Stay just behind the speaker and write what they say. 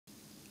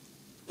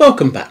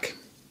Welcome back.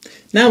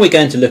 Now we're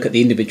going to look at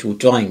the individual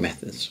drying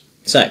methods.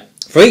 So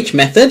for each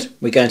method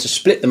we're going to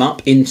split them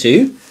up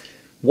into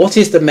what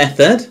is the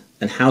method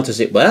and how does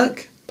it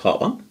work, part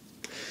 1,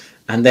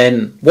 and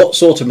then what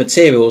sort of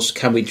materials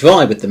can we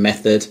dry with the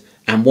method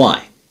and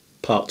why,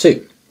 part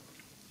 2.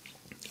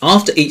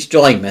 After each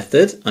drying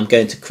method I'm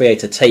going to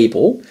create a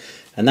table,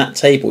 and that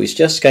table is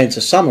just going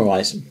to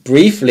summarise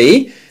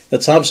briefly the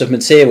types of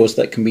materials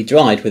that can be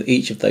dried with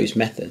each of those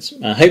methods.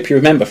 I hope you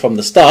remember from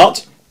the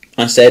start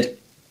I said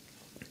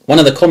one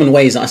of the common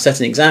ways that I set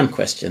an exam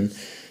question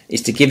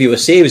is to give you a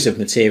series of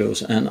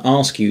materials and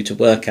ask you to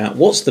work out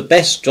what's the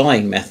best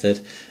drying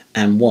method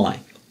and why.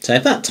 So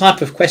if that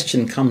type of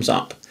question comes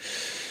up,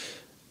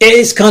 it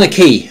is kind of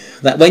key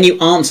that when you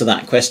answer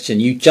that question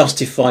you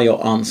justify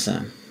your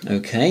answer.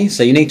 Okay,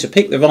 so you need to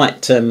pick the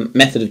right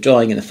method of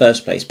drying in the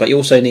first place, but you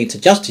also need to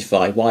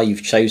justify why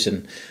you've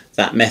chosen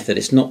that method.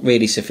 It's not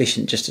really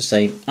sufficient just to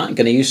say, I'm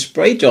going to use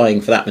spray drying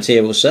for that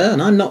material, sir,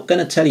 and I'm not going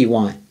to tell you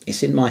why.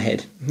 It's in my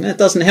head. That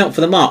doesn't help for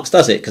the marks,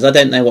 does it? Because I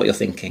don't know what you're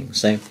thinking.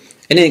 So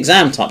in an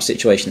exam type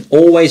situation,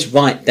 always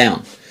write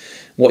down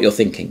what you're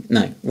thinking.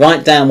 No,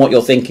 write down what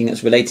you're thinking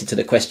that's related to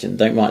the question.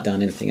 Don't write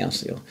down anything else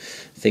that you're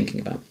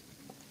thinking about.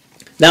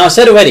 Now, I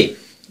said already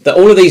that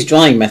all of these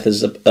drying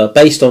methods are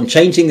based on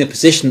changing the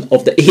position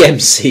of the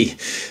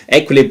EMC,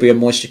 equilibrium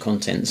moisture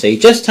content. So you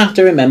just have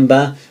to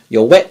remember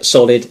your wet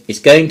solid is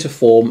going to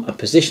form a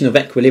position of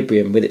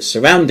equilibrium with its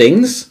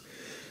surroundings,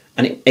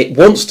 and it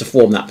wants to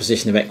form that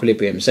position of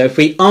equilibrium. So if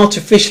we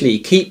artificially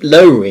keep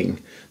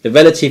lowering the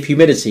relative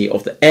humidity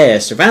of the air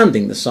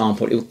surrounding the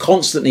sample, it will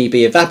constantly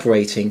be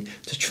evaporating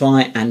to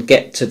try and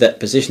get to that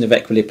position of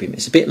equilibrium.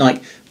 It's a bit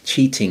like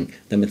cheating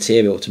the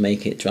material to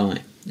make it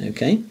dry.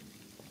 Okay.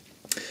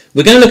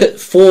 We're going to look at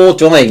 4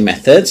 drying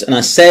methods, and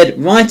I said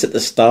right at the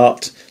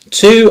start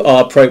 2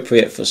 are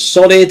appropriate for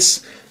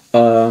solids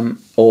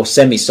or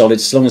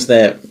semi-solids as long as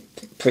they're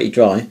pretty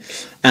dry,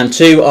 and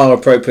 2 are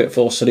appropriate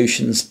for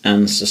solutions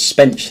and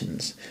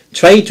suspensions.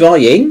 Tray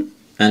drying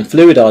and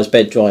fluidized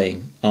bed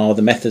drying are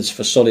the methods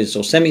for solids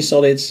or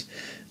semi-solids,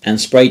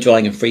 and spray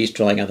drying and freeze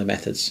drying are the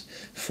methods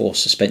for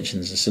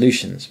suspensions and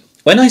solutions.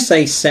 When I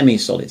say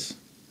semi-solids,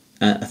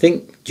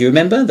 do you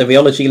remember the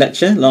rheology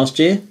lecture last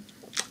year?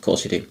 Of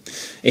course you do.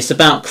 It's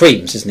about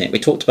creams, isn't it? We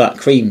talked about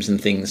creams and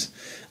things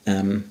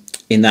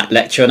in that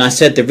lecture, and I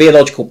said the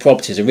rheological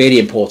properties are really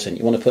important.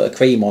 You want to put a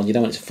cream on, you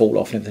don't want it to fall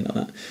off and everything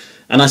like that.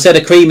 And I said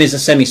a cream is a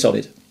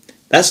semi-solid.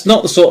 That's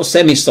not the sort of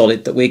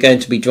semi-solid that we're going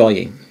to be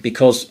drying,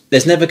 because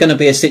there's never going to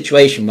be a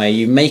situation where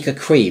you make a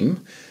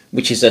cream,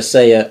 which is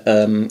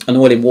an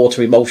oil in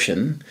water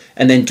emulsion,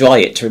 and then dry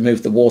it to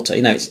remove the water.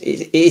 You know,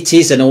 it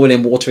is an oil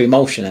in water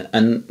emulsion,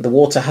 and the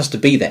water has to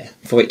be there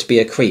for it to be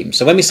a cream.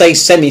 So when we say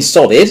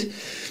semi-solid,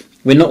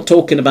 we're not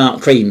talking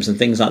about creams and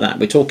things like that.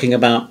 We're talking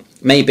about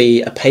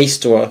maybe a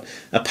paste or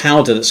a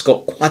powder that's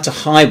got quite a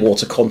high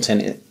water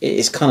content. It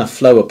is kind of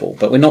flowable,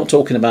 but we're not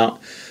talking about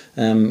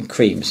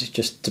creams,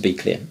 just to be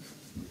clear.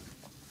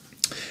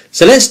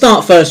 So let's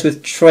start first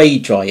with tray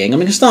drying. I'm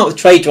going to start with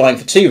tray drying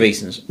for 2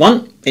 reasons.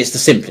 1, it's the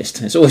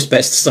simplest. It's always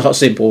best to start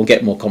simple and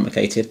get more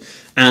complicated.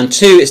 And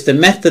 2, it's the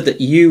method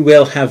that you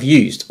will have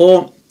used,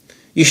 or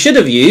you should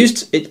have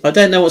used. I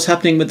don't know what's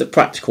happening with the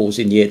practicals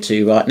in year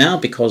 2 right now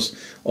because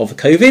of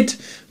COVID,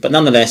 but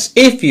nonetheless,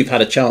 if you've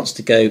had a chance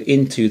to go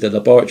into the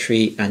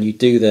laboratory and you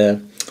do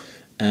the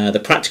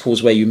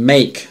practicals where you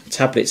make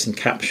tablets and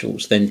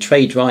capsules, then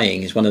tray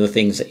drying is one of the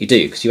things that you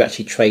do, because you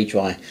actually tray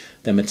dry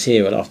the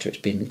material after it's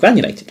been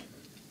granulated.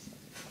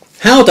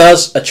 How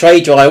does a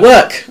tray dry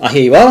work, I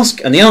hear you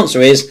ask? And the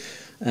answer is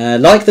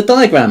like the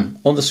diagram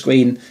on the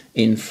screen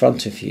in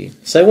front of you.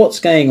 So what's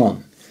going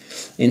on?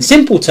 In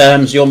simple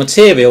terms, your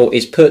material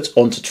is put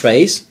onto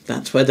trays.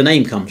 That's where the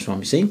name comes from,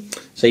 you see.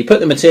 So you put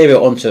the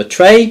material onto a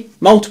tray,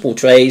 multiple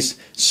trays,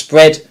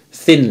 spread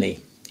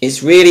thinly.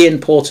 It's really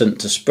important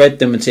to spread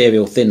the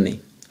material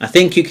thinly. I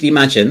think you can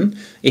imagine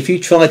if you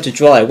tried to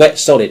dry a wet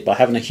solid by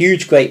having a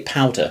huge great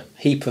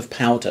heap of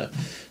powder,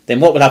 then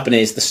what will happen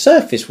is the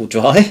surface will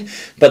dry,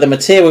 but the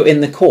material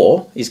in the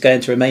core is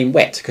going to remain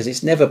wet because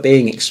it's never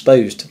being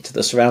exposed to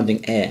the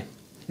surrounding air.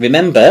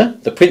 Remember,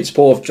 the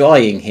principle of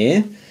drying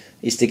here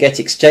is to get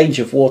exchange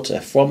of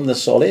water from the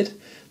solid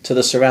to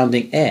the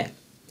surrounding air.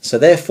 So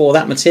therefore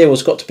that material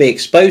has got to be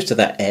exposed to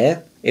that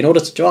air in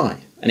order to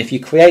dry. And if you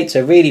create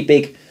a really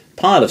big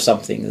pile of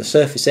something, the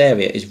surface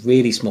area is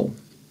really small.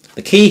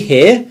 The key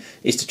here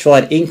is to try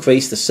and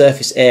increase the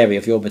surface area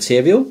of your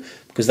material,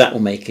 because that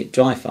will make it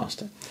dry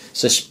faster.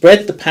 So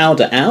spread the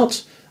powder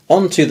out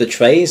onto the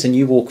trays and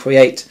you will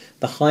create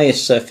the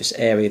highest surface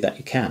area that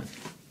you can.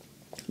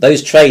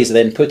 Those trays are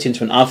then put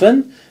into an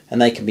oven,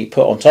 and they can be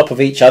put on top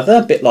of each other,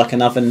 a bit like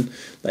an oven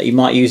that you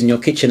might use in your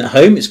kitchen at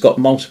home. It's got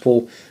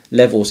multiple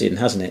levels in,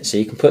 hasn't it? So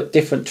you can put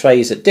different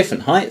trays at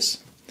different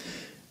heights,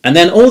 and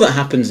then all that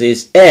happens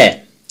is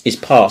air is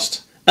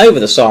passed over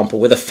the sample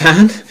with a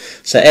fan.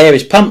 So air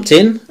is pumped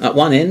in at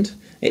one end,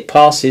 it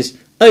passes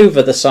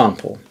over the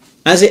sample.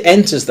 As it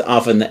enters the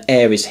oven, the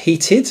air is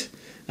heated,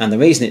 and the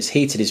reason it's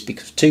heated is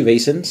because of 2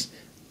 reasons.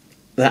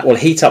 that will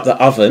heat up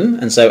the oven,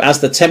 and so as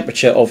the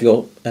temperature of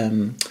your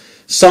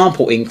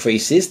sample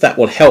increases, that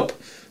will help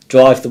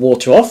drive the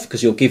water off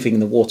because you're giving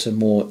the water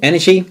more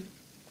energy.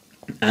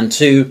 And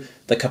 2,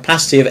 the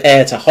capacity of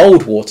air to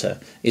hold water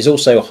is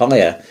also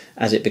higher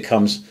as it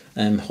becomes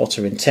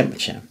hotter in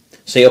temperature.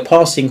 So you're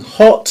passing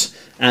hot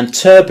and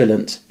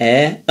turbulent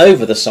air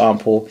over the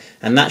sample,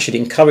 and that should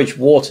encourage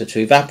water to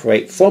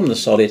evaporate from the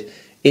solid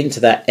into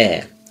that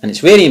air. And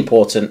it's really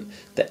important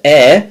that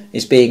air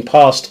is being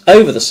passed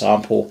over the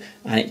sample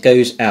and it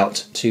goes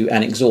out to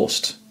an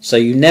exhaust. So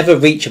you never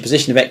reach a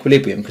position of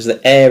equilibrium because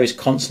the air is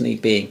constantly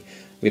being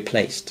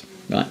replaced.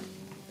 Right.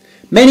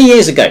 Many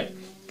years ago,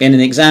 in an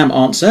exam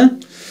answer,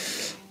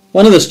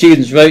 one of the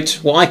students wrote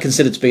what I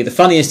consider to be the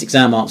funniest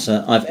exam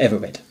answer I've ever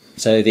read.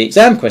 So the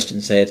exam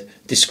question said,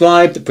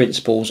 describe the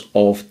principles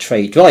of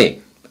tray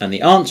drying. And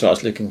the answer I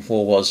was looking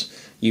for was,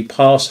 you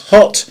pass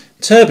hot,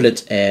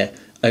 turbulent air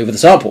over the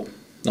sample.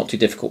 Not too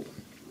difficult.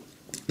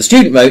 The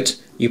student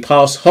wrote, you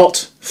pass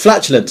hot,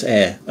 flatulent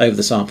air over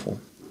the sample.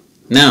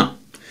 Now,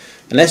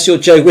 unless you're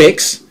Joe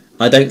Wicks,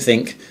 I don't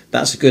think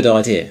that's a good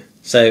idea.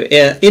 So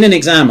in an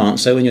exam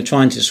answer, when you're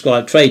trying to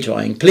describe tray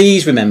drying,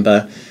 please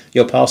remember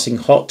you're passing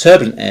hot,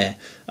 turbulent air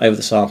over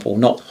the sample,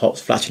 not hot,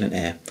 flatulent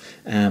air.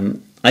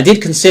 I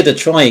did consider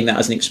trying that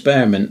as an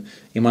experiment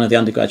in one of the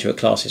undergraduate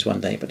classes one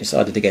day, but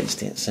decided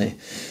against it. So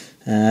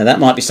that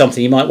might be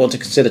something you might want to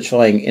consider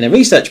trying in a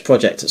research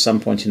project at some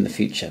point in the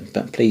future,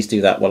 but please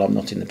do that while I'm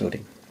not in the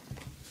building.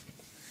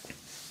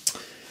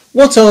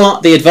 What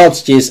are the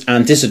advantages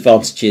and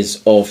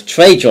disadvantages of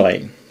tray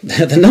drying?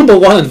 The number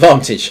one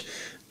advantage,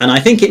 and I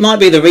think it might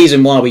be the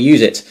reason why we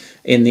use it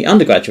in the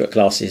undergraduate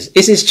classes,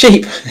 is it's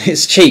cheap.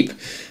 It's cheap,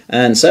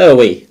 and so are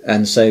we.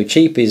 And so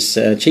cheap is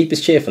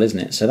cheerful, isn't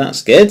it? So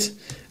that's good.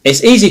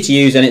 It's easy to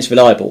use and it's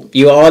reliable.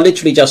 You are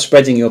literally just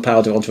spreading your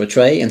powder onto a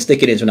tray and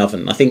sticking it into an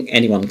oven. I think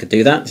anyone could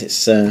do that.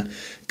 It's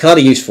kind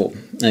of useful.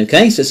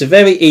 Okay, so it's a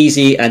very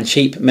easy and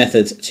cheap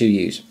method to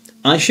use.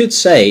 I should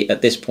say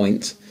at this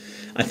point,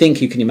 I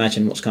think you can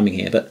imagine what's coming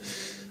here, but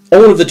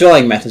all of the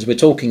drying methods we're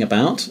talking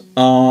about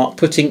are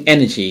putting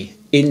energy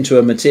into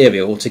a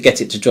material to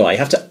get it to dry. You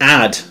have to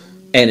add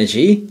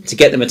energy to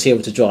get the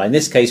material to dry. In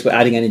this case, we're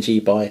adding energy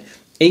by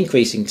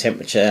increasing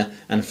temperature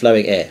and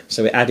flowing air.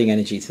 So we're adding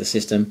energy to the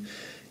system.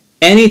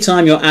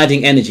 Anytime you're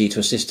adding energy to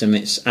a system,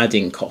 it's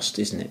adding cost,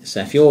 isn't it?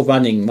 So if you're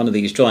running one of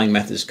these drying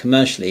methods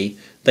commercially,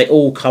 they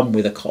all come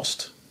with a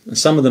cost. And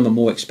some of them are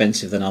more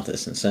expensive than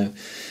others. And so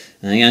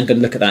I'm going to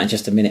look at that in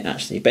just a minute,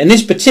 actually. But in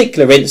this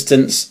particular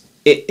instance,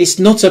 it's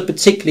not a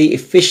particularly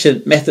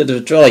efficient method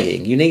of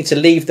drying. You need to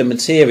leave the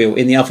material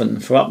in the oven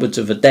for upwards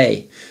of a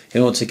day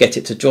in order to get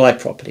it to dry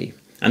properly.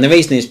 And the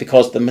reason is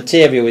because the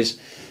material is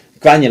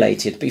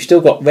granulated, but you've still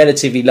got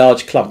relatively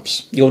large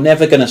clumps. You're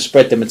never going to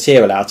spread the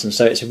material out, and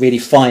so it's a really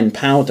fine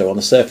powder on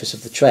the surface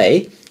of the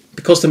tray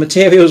because the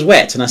material is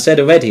wet. And I said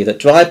already that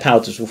dry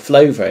powders will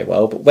flow very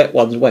well, but wet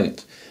ones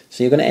won't.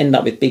 So you're going to end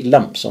up with big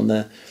lumps on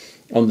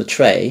the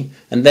tray,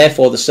 and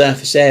therefore the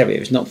surface area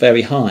is not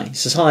very high.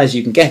 It's as high as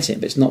you can get it,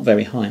 but it's not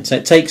very high. So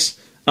it takes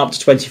up to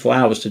 24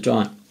 hours to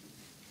dry,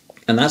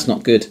 and that's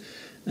not good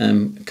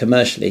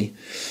commercially.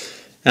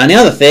 And the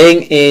other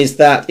thing is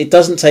that it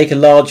doesn't take a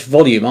large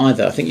volume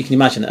either. I think you can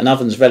imagine that an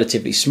oven's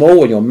relatively small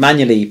and you're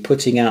manually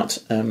putting out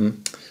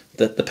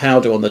the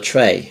powder on the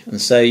tray. And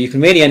so you can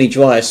really only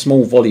dry a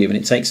small volume and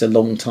it takes a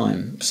long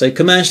time. So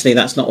commercially,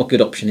 that's not a good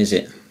option, is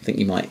it? I think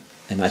you might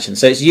imagine.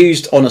 So it's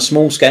used on a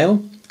small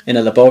scale in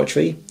a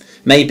laboratory,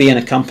 maybe in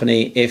a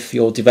company if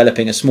you're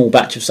developing a small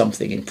batch of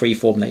something in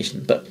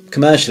pre-formulation. But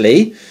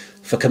commercially,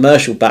 for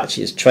commercial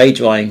batches, tray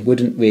drying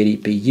wouldn't really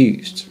be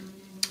used.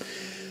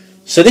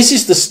 So this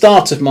is the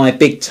start of my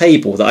big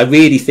table that I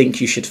really think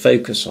you should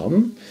focus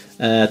on.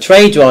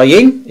 Tray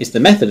drying is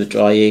the method of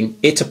drying.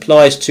 It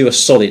applies to a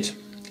solid.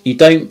 You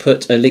don't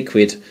put a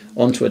liquid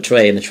onto a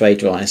tray in the tray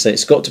dryer. So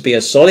it's got to be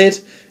a solid,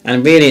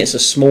 and really it's a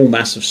small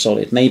mass of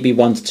solid, maybe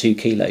 1 to 2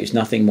 kilos,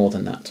 nothing more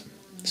than that.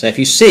 So if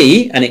you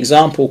see an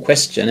example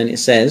question and it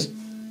says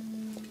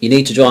you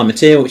need to dry a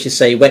material which is,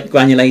 say, wet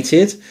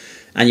granulated,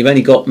 and you've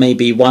only got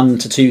maybe 1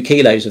 to 2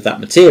 kilos of that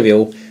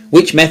material,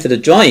 which method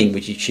of drying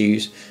would you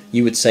choose?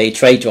 You would say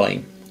tray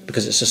drying,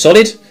 because it's a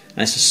solid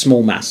and it's a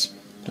small mass.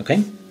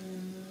 Okay.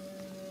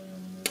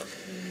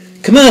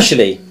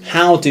 Commercially,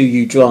 how do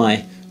you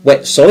dry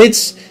wet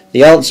solids?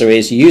 The answer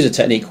is you use a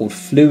technique called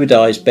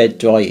fluidized bed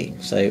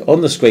drying. So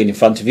on the screen in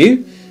front of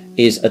you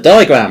is a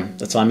diagram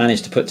that I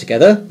managed to put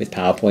together with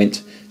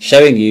PowerPoint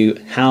showing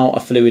you how a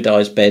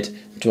fluidized bed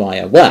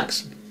dryer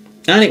works.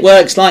 And it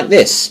works like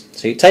this.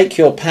 So you take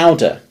your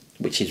powder,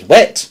 which is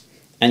wet,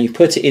 and you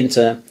put it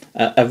into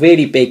a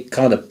really big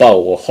kind of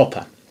bowl or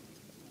hopper,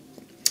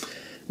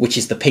 which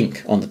is the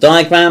pink on the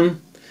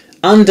diagram.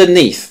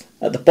 Underneath,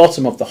 at the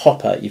bottom of the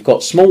hopper, you've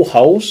got small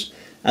holes,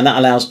 and that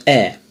allows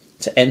air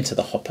to enter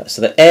the hopper.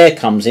 So the air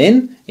comes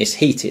in, it's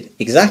heated,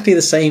 exactly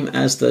the same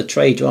as the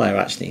tray dryer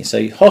actually.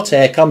 So hot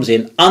air comes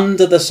in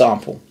under the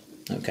sample.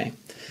 Okay.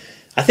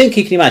 I think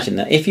you can imagine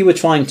that if you were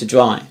trying to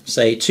dry,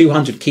 say,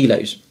 200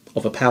 kilos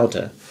of a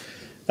powder,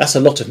 that's a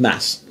lot of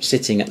mass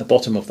sitting at the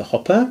bottom of the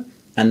hopper,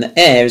 and the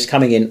air is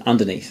coming in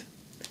underneath.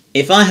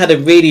 If I had a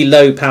really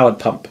low powered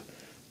pump,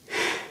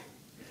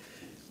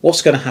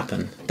 what's going to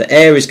happen? The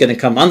air is going to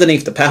come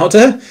underneath the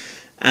powder,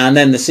 and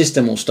then the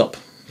system will stop,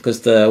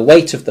 because the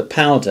weight of the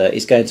powder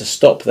is going to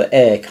stop the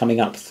air coming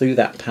up through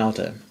that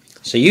powder.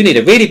 So you need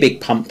a really big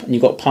pump, and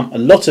you've got to pump a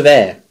lot of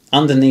air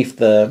underneath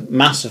the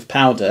mass of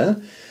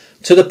powder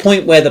to the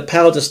point where the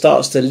powder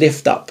starts to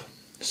lift up.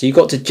 So you've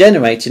got to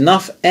generate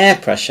enough air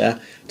pressure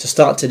to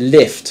start to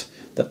lift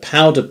the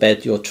powder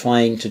bed you're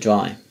trying to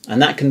dry.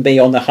 And that can be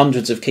on the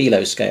hundreds of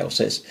kilo scale.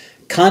 So it's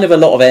kind of a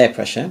lot of air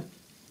pressure.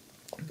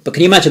 But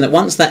can you imagine that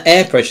once that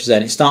air pressure is there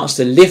and it starts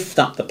to lift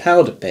up the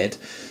powder bed,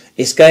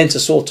 it's going to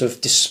sort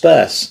of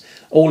disperse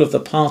all of the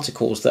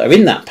particles that are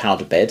in that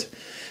powder bed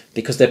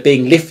because they're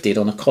being lifted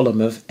on a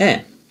column of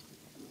air.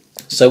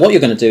 So what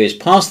you're going to do is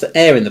pass the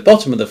air in the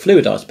bottom of the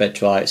fluidised bed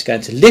dryer. It's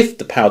going to lift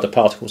the powder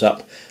particles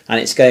up, and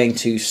it's going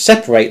to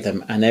separate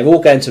them, and they're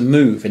all going to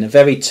move in a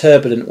very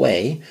turbulent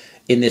way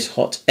in this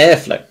hot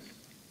airflow.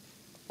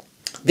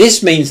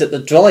 This means that the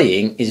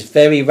drying is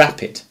very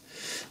rapid.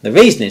 The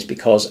reason is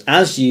because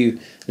as you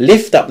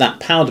lift up that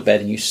powder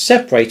bed and you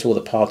separate all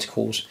the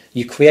particles,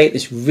 you create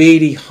this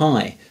really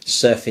high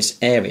surface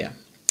area.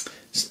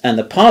 And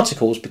the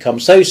particles become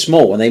so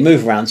small and they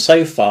move around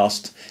so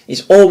fast,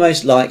 it's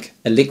almost like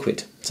a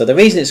liquid. So the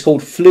reason it's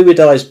called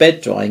fluidised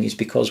bed drying is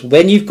because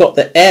when you've got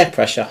the air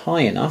pressure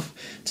high enough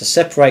to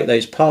separate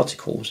those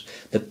particles,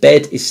 the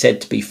bed is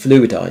said to be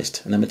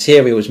fluidised, and the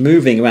material is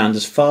moving around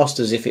as fast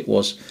as if it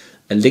was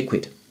a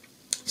liquid.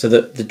 So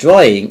the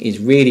drying is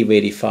really,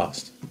 really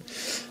fast.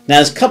 Now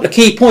there's a couple of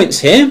key points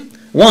here.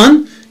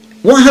 One,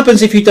 what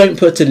happens if you don't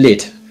put a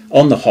lid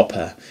on the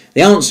hopper?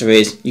 The answer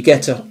is you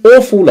get an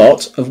awful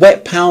lot of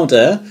wet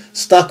powder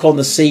stuck on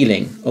the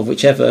ceiling of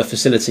whichever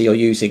facility you're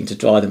using to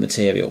dry the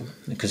material,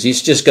 because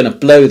it's just going to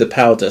blow the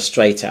powder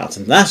straight out,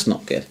 and that's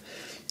not good.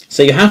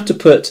 So you have to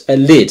put a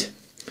lid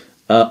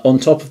on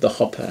top of the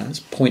hopper.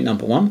 That's point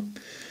number one.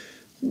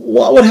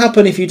 What would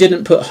happen if you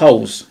didn't put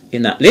holes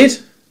in that lid?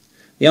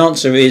 The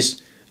answer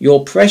is you're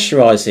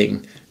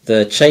pressurising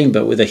the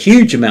chamber with a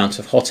huge amount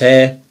of hot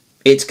air.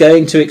 It's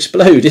going to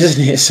explode,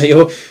 isn't it?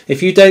 So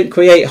if you don't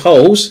create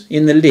holes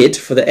in the lid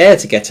for the air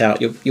to get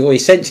out, you're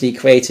essentially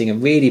creating a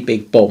really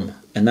big bomb,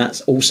 and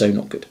that's also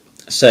not good.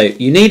 So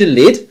you need a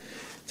lid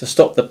to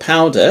stop the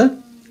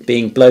powder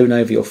being blown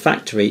over your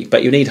factory,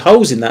 but you need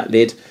holes in that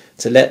lid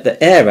to let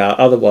the air out,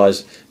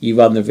 otherwise you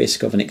run the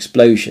risk of an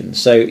explosion.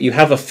 So you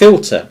have a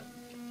filter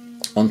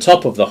on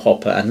top of the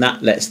hopper, and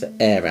that lets the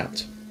air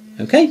out.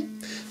 Okay?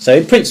 So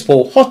in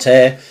principle, hot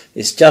air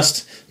is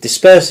just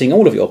dispersing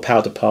all of your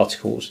powder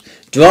particles.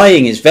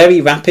 Drying is very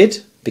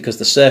rapid because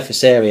the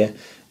surface area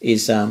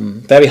is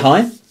very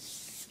high,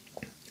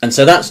 and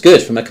so that's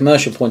good from a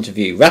commercial point of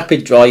view.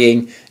 Rapid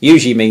drying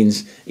usually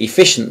means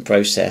efficient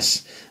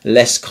process,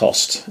 less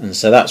cost, and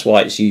so that's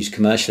why it's used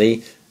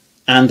commercially.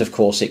 And of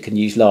course it can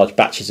use large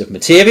batches of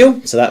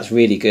material, so that's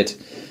really good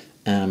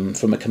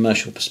from a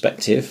commercial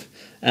perspective.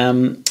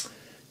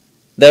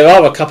 There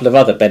are a couple of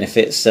other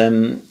benefits.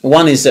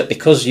 One is that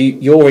because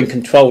you're in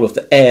control of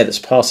the air that's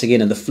passing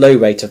in and the flow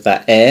rate of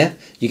that air,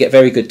 you get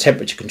very good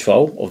temperature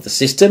control of the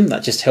system.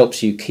 That just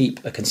helps you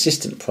keep a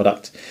consistent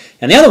product.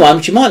 And the other one,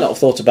 which you might not have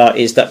thought about,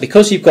 is that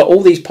because you've got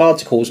all these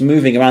particles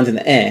moving around in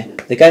the air,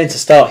 they're going to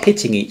start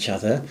hitting each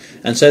other,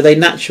 and so they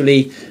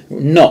naturally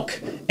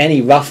knock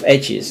any rough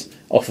edges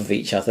off of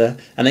each other,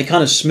 and they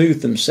kind of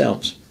smooth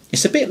themselves.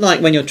 It's a bit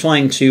like when you're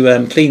trying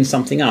to clean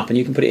something up, and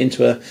you can put it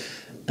into a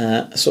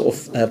sort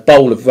of a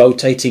bowl of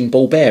rotating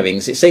ball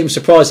bearings. It seems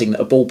surprising that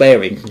a ball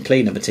bearing can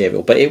clean a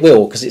material, but it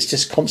will, because it's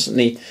just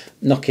constantly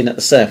knocking at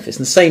the surface.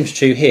 And the same is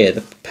true here.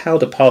 The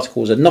powder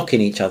particles are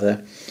knocking each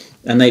other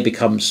and they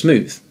become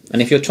smooth.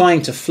 And if you're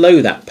trying to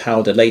flow that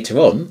powder later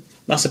on,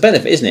 that's a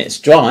benefit, isn't it? It's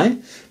dry,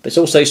 but it's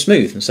also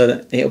smooth, and so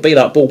that it'll be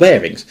like ball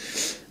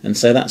bearings. And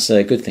so that's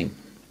a good thing.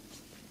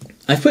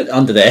 I've put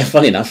under there,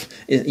 funny enough,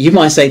 you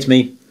might say to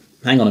me,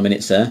 hang on a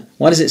minute, sir,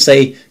 why does it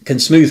say can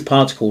smooth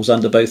particles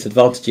under both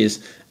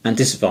advantages and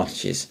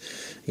disadvantages?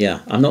 Yeah,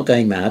 I'm not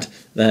going mad.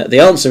 The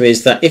answer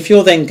is that if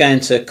you're then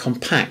going to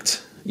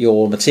compact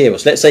your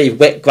materials, let's say you've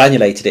wet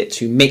granulated it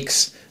to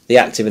mix the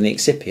active and the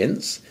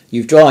excipients,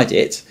 you've dried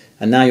it,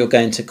 and now you're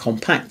going to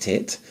compact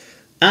it,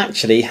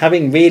 actually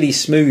having really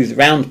smooth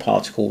round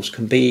particles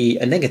can be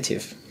a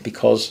negative,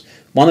 because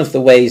one of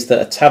the ways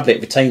that a tablet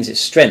retains its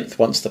strength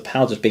once the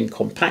powder's been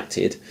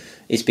compacted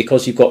is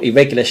because you've got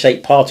irregular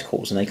shaped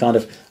particles and they kind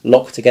of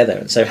lock together.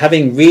 And so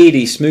having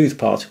really smooth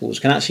particles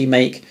can actually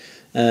make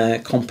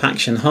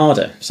compaction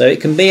harder. So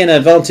it can be an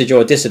advantage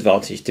or a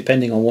disadvantage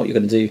depending on what you're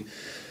going to do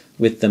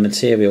with the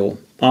material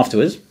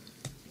afterwards.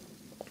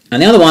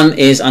 And the other one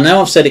is, I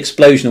know I've said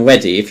explosion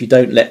already, if you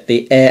don't let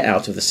the air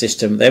out of the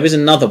system. There is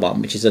another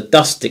one, which is a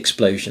dust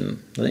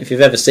explosion. I don't know if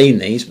you've ever seen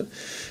these, but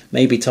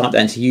maybe type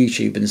that into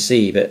YouTube and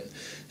see. But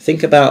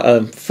think about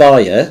a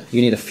fire.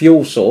 You need a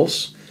fuel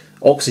source,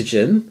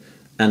 oxygen,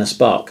 and a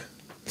spark.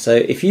 So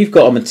if you've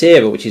got a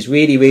material which is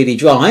really, really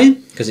dry,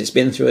 because it's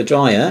been through a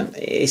dryer,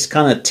 it's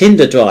kind of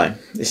tinder dry.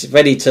 It's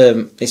ready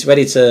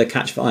to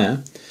catch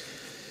fire.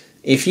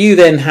 if you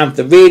then have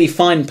the really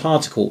fine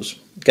particles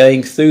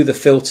going through the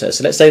filter,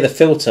 so let's say the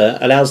filter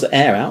allows the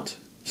air out,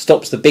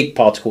 stops the big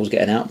particles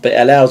getting out, but it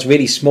allows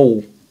really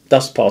small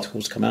dust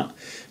particles to come out,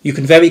 you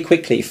can very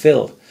quickly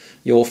fill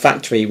your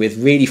factory with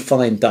really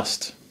fine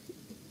dust,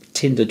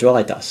 tinder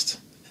dry dust.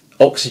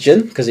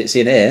 Oxygen, because it's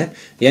in air,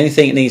 the only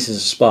thing it needs is a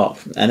spark.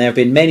 And there have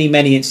been many,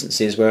 many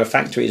instances where a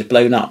factory is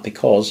blown up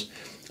because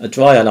a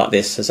dryer like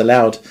this has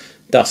allowed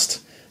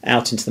dust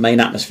out into the main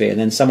atmosphere, and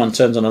then someone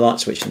turns on a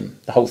light switch and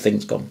the whole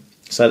thing's gone.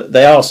 So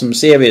there are some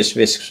serious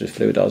risks with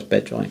fluidised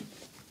bed drying.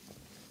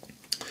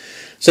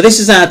 So this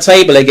is our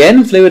table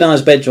again.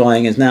 Fluidised bed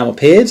drying has now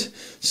appeared.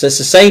 So it's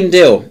the same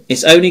deal.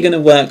 It's only going to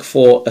work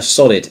for a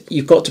solid.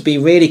 You've got to be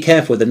really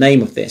careful with the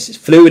name of this. It's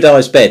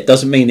fluidised bed.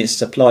 Doesn't mean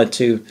it's applied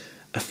to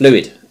a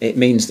fluid. It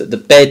means that the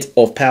bed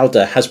of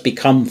powder has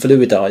become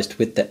fluidised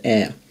with the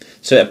air.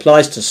 So it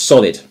applies to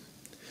solid.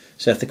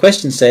 So if the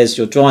question says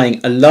you're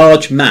drying a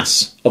large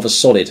mass of a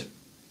solid,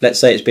 let's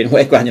say it's been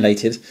wet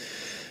granulated,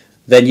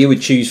 then you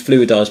would choose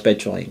fluidised bed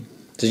drying.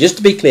 So just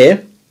to be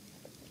clear,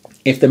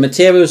 if the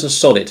materials are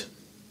solid,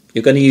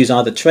 you're going to use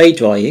either tray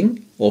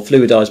drying or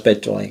fluidised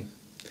bed drying.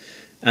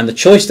 And the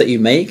choice that you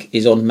make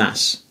is on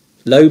mass.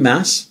 Low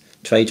mass,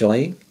 tray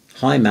drying.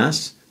 High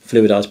mass,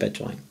 fluidised bed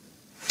drying.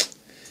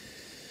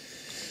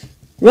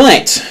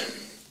 Right,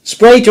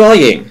 spray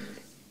drying.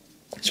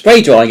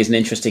 Spray drying is an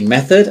interesting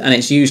method, and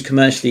it's used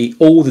commercially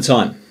all the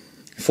time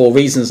for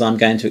reasons I'm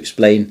going to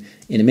explain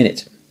in a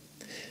minute.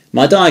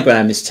 My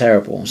diagram is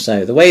terrible,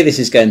 so the way this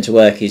is going to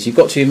work is you've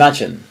got to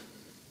imagine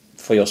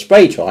for your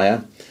spray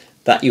dryer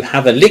that you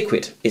have a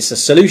liquid. It's a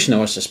solution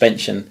or a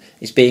suspension.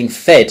 It's being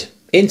fed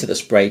into the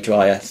spray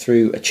dryer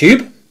through a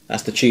tube.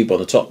 That's the tube on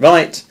the top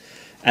right.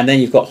 And then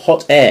you've got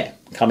hot air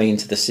coming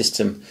into the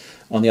system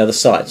on the other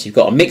side. So you've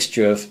got a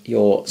mixture of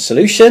your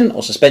solution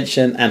or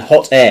suspension and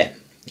hot air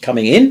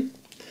coming in,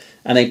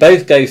 and they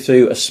both go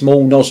through a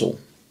small nozzle.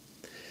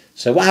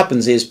 So what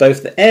happens is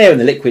both the air and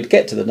the liquid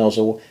get to the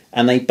nozzle,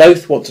 and they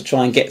both want to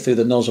try and get through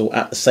the nozzle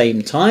at the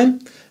same time,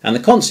 and the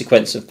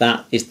consequence of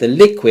that is the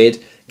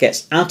liquid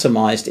gets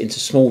atomized into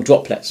small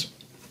droplets.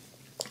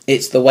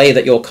 It's the way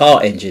that your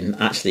car engine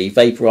actually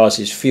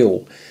vaporizes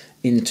fuel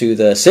into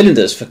the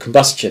cylinders for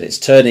combustion. It's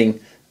turning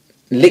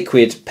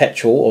liquid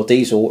petrol or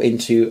diesel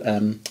into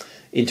an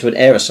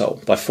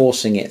aerosol by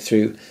forcing it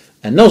through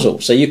a nozzle.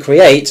 So you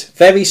create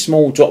very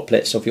small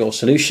droplets of your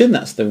solution.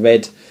 That's the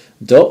red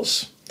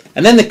dots.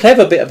 And then the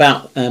clever bit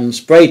about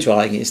spray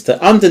drying is that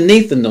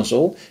underneath the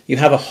nozzle you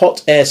have a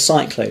hot air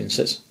cyclone.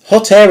 So it's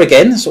hot air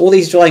again. So all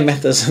these drying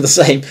methods are the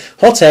same.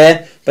 Hot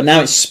air, but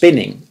now it's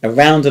spinning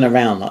around and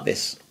around like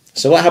this.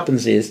 So what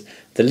happens is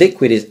the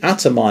liquid is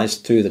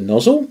atomized through the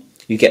nozzle.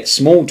 You get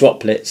small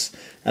droplets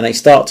and they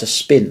start to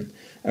spin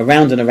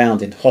around and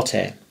around in hot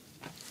air.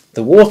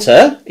 The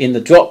water in the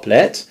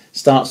droplet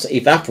starts to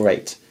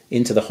evaporate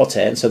into the hot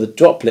air, and so the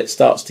droplet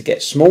starts to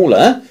get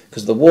smaller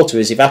because the water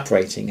is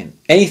evaporating, and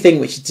anything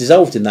which is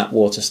dissolved in that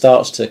water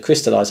starts to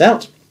crystallize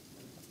out,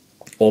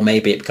 or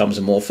maybe it becomes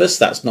amorphous.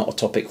 That's not a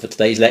topic for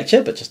today's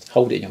lecture, but just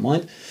hold it in your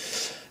mind.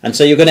 And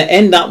so you're going to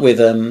end up with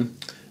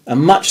a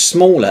much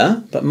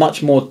smaller but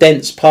much more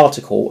dense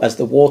particle as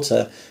the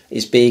water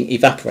is being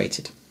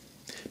evaporated.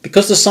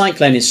 Because the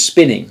cyclone is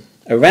spinning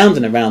around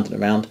and around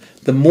and around,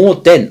 the more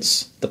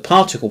dense the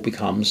particle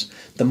becomes,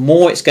 the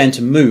more it's going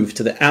to move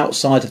to the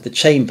outside of the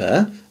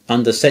chamber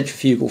under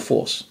centrifugal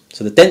force.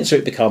 So the denser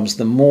it becomes,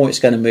 the more it's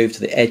going to move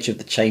to the edge of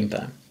the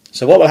chamber.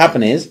 So what will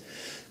happen is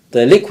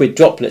the liquid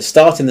droplets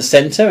start in the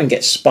centre and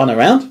get spun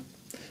around.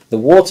 The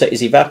water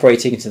is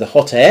evaporating into the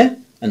hot air,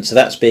 and so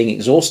that's being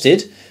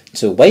exhausted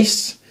to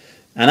waste.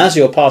 And as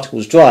your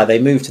particles dry, they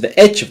move to the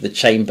edge of the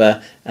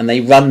chamber and they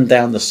run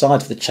down the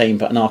side of the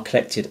chamber and are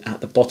collected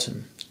at the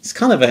bottom. It's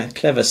kind of a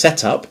clever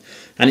setup,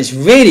 and it's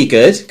really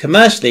good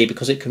commercially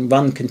because it can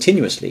run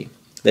continuously.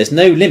 There's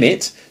no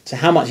limit to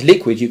how much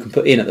liquid you can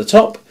put in at the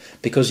top,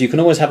 because you can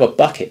always have a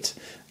bucket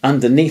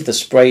underneath the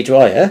spray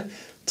dryer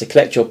to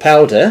collect your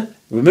powder,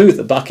 remove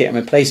the bucket and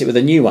replace it with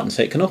a new one,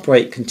 so it can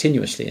operate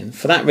continuously. And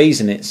for that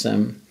reason it's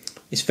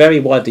very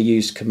widely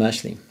used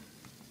commercially.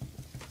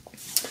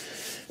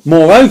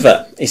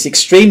 Moreover, it's an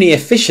extremely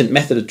efficient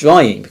method of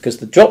drying because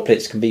the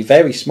droplets can be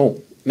very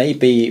small,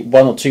 maybe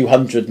 100 or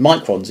 200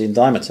 microns in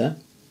diameter,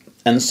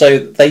 and so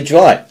they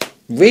dry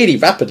really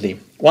rapidly,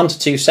 1 to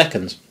 2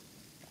 seconds.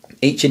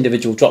 Each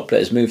individual droplet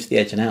has moved to the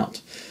edge and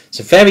out.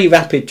 So very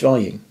rapid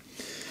drying.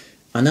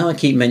 I know I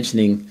keep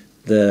mentioning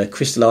the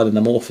crystalline and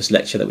amorphous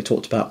lecture that we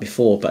talked about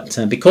before, but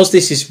because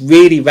this is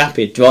really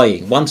rapid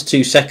drying, 1 to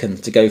 2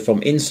 seconds to go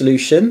from in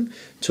solution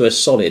to a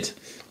solid,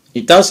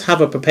 it does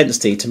have a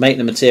propensity to make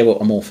the material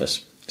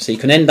amorphous. So you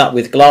can end up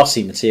with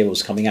glassy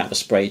materials coming out of a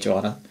spray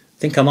dryer. I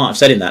think I might have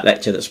said in that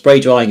lecture that spray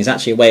drying is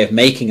actually a way of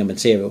making a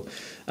material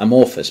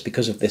amorphous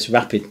because of this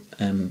rapid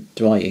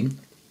drying.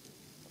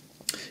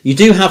 You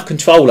do have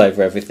control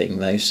over everything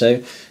though,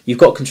 so you've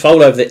got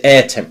control over the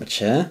air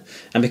temperature,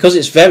 and because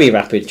it's very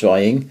rapid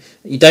drying,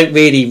 you don't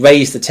really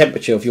raise the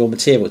temperature of your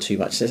material too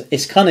much. So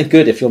it's kind of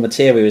good if your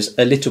material is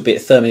a little bit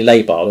thermally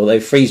labile, although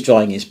freeze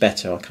drying is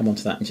better. I'll come on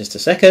to that in just a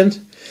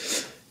second.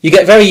 You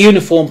get very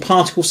uniform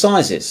particle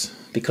sizes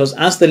because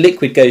as the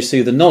liquid goes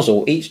through the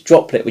nozzle, each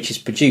droplet which is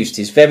produced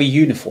is very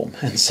uniform,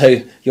 and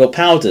so your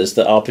powders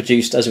that are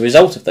produced as a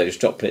result of those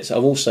droplets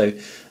are also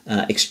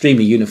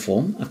extremely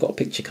uniform. I've got a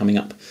picture coming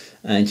up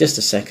in just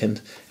a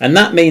second, and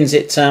that means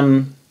it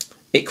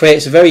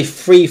creates a very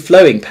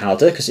free-flowing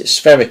powder because it's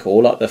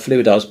spherical like the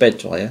fluidized bed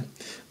dryer,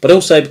 but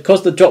also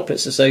because the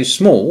droplets are so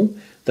small,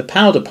 the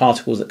powder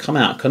particles that come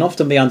out can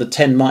often be under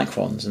 10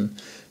 microns,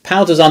 and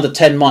powders under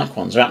 10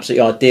 microns are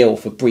absolutely ideal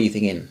for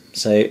breathing in.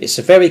 So it's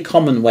a very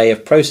common way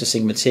of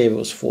processing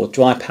materials for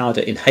dry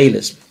powder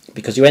inhalers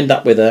because you end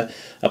up with a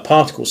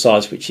particle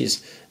size which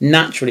is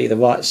naturally the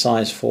right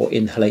size for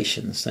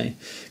inhalation. So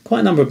quite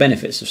a number of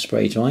benefits of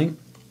spray drying.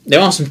 There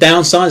are some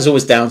downsides. There's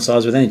always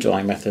downsides with any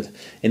drying method.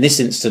 In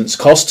this instance,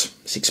 cost.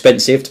 It's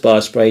expensive to buy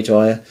a spray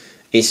dryer.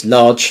 It's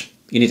large.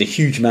 You need a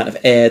huge amount of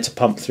air to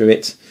pump through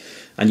it,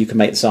 and you can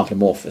make the sample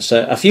amorphous.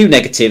 So a few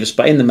negatives,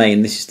 but in the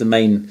main, this is the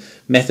main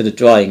method of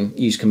drying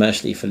used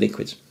commercially for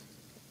liquids.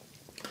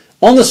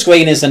 On the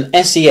screen is an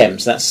SEM,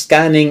 so that's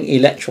scanning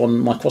electron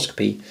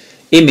microscopy,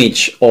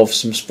 image of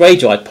some spray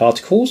dried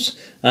particles.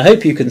 I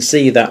hope you can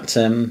see that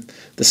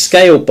the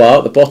scale bar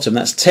at the bottom,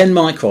 that's 10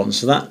 microns,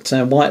 so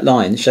that white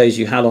line shows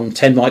you how long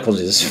 10 microns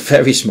is. It's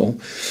very small.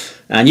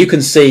 And you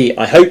can see,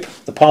 I hope,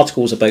 the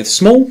particles are both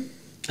small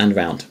and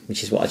round,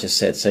 which is what I just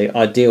said, so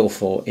ideal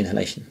for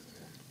inhalation.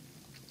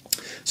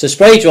 So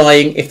spray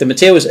drying, if the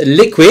material is a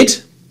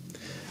liquid,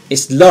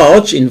 it's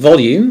large in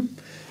volume,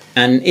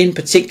 and in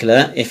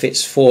particular, if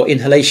it's for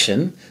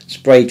inhalation,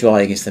 spray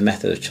drying is the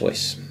method of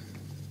choice.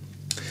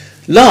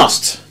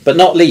 Last but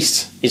not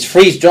least is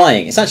freeze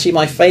drying. It's actually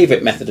my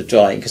favourite method of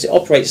drying because it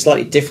operates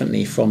slightly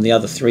differently from the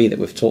other three that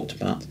we've talked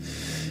about.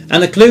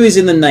 And the clue is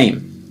in the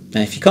name.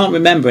 Now, if you can't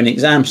remember an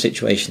exam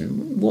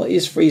situation, what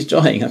is freeze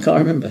drying? I can't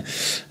remember.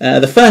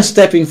 The first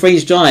step in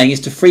freeze drying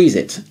is to freeze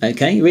it.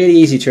 Okay, really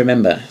easy to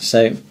remember.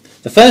 So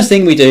the first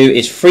thing we do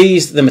is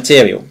freeze the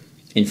material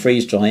in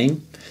freeze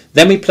drying.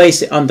 Then we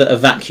place it under a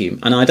vacuum,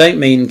 and I don't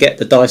mean get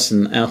the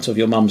Dyson out of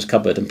your mum's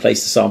cupboard and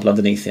place the sample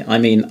underneath it. I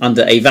mean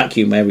under a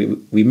vacuum where we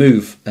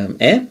remove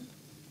air,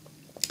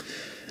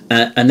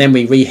 and then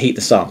we reheat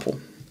the sample.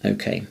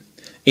 Okay,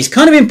 it's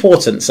kind of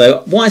important.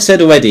 So what I said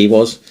already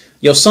was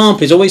your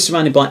sample is always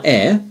surrounded by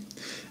air,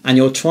 and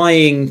you're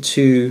trying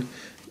to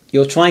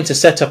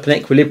set up an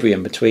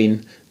equilibrium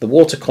between the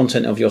water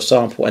content of your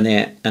sample and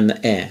the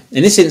air.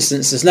 In this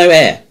instance, there's no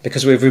air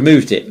because we've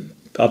removed it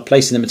by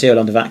placing the material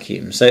under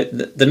vacuum. So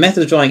the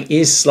method of drying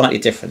is slightly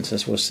different,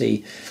 as we'll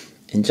see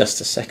in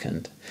just a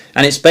second.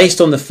 And it's based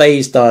on the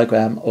phase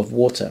diagram of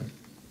water.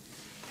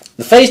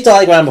 The phase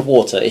diagram of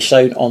water is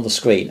shown on the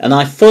screen, and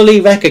I fully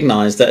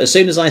recognise that as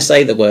soon as I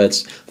say the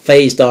words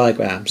phase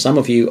diagram, some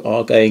of you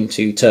are going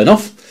to turn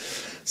off,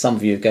 some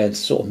of you are going to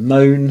sort of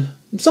moan,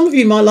 some of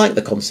you might like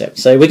the concept.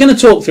 So we're going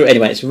to talk through it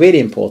anyway, it's really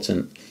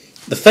important.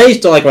 The phase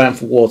diagram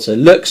for water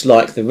looks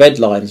like the red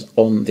lines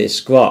on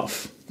this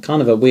graph.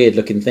 Kind of a weird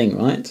looking thing,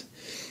 right?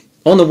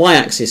 On the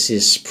y-axis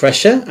is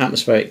pressure,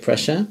 atmospheric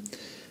pressure,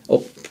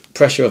 or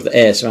pressure of the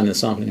air surrounding the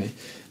sample anyway.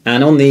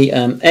 And on the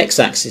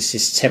x-axis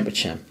is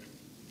temperature.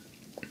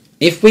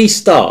 If we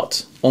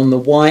start on the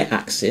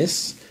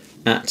y-axis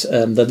at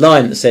the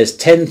line that says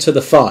 10 to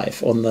the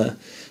 5 on the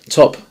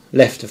top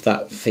left of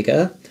that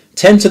figure,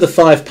 10 to the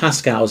 5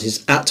 pascals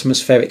is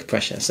atmospheric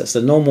pressure. So that's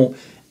the normal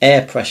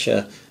air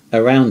pressure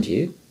around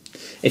you.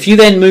 If you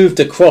then moved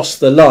across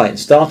the line,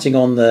 starting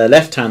on the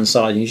left-hand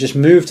side, and you just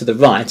move to the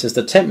right as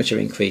the temperature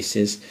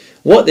increases,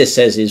 what this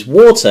says is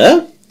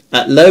water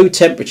at low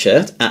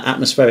temperature, at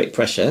atmospheric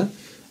pressure,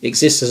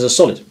 exists as a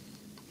solid.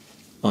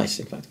 Ice,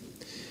 in fact.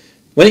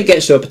 When it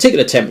gets to a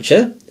particular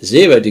temperature,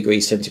 0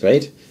 degrees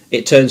centigrade,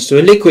 it turns to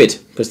a liquid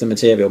because the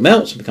material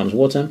melts and becomes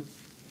water.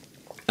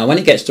 And when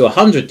it gets to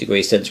 100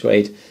 degrees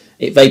centigrade,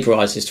 it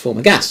vaporizes to form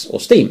a gas or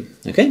steam.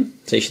 Okay,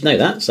 so you should know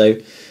that. So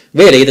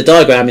really, the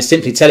diagram is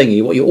simply telling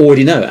you what you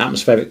already know,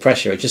 atmospheric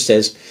pressure. It just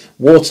says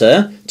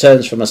water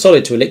turns from a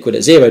solid to a liquid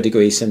at 0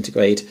 degrees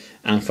centigrade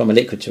and from a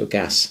liquid to a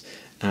gas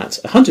at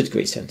 100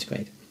 degrees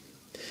centigrade.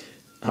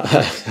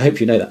 I hope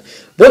you know that.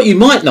 What you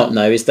might not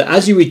know is that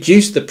as you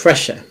reduce the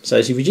pressure, so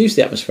as you reduce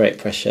the atmospheric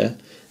pressure,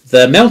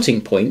 the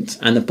melting point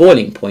and the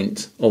boiling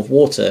point of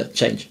water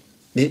change.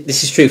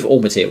 This is true for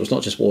all materials,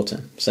 not just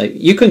water. So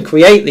you can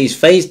create these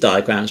phase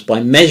diagrams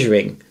by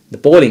measuring the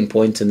boiling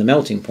point and the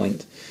melting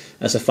point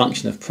as a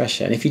function of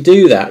pressure. And if you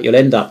do that, you'll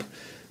end up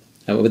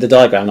with a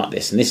diagram like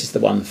this, and this is the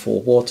one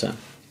for water.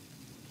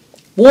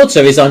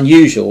 Water is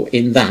unusual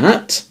in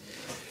that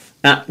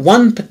at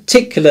one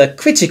particular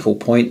critical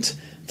point,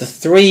 the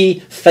three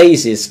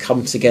phases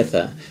come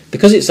together.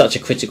 Because it's such a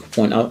critical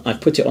point,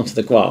 I've put it onto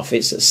the graph.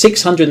 It's at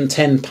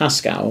 610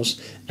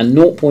 pascals and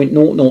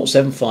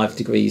 0.0075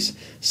 degrees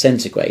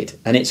centigrade,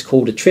 and it's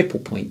called a triple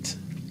point.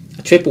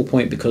 A triple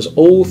point because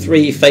all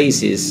three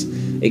phases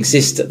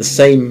exist at the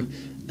same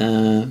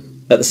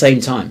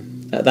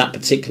time, at that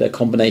particular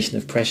combination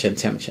of pressure and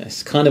temperature.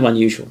 It's kind of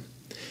unusual.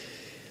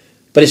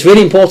 But it's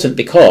really important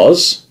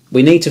because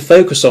we need to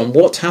focus on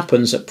what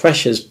happens at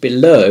pressures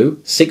below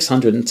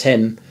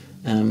 610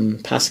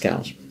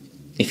 pascals.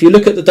 if you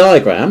look at the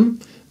diagram,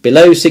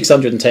 below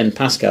 610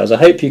 pascals, I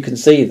hope you can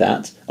see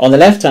that on the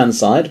left-hand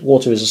side,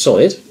 water is a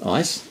solid,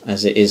 ice,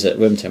 as it is at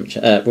room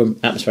temperature, room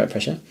atmospheric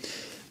pressure.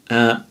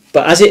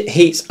 But as it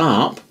heats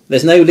up,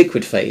 there's no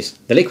liquid phase.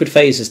 The liquid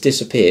phase has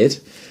disappeared,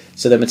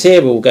 so the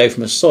material will go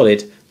from a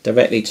solid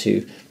directly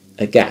to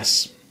a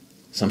gas.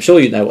 So I'm sure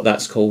you know what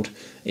that's called.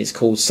 It's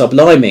called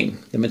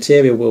subliming. The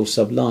material will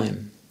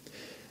sublime.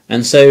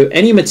 And so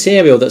any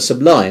material that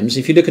sublimes,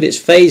 if you look at its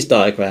phase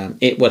diagram,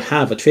 it will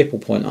have a triple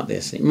point like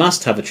this. It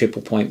must have a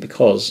triple point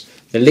because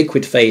the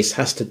liquid phase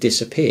has to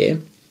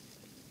disappear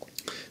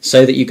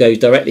so that you go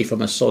directly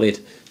from a solid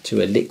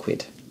to a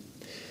liquid.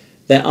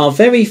 There are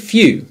very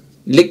few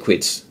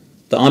liquids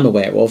that I'm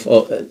aware of,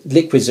 or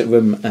liquids at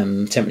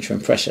room temperature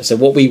and pressure, so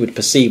what we would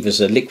perceive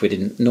as a liquid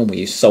in normal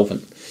use,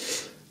 solvent,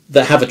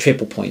 that have a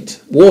triple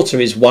point.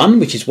 Water is one,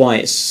 which is why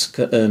it's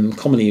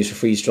commonly used for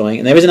freeze drying,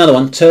 and there is another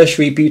one,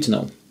 tertiary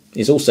butanol,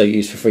 is also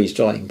used for freeze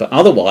drying, but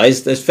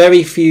otherwise there's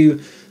very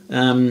few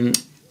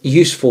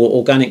useful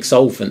organic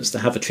solvents that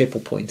have a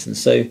triple point, and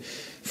so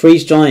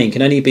freeze drying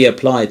can only be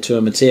applied to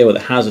a material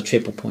that has a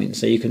triple point.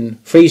 So you can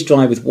freeze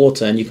dry with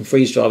water and you can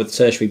freeze dry with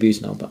tertiary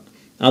butanol, but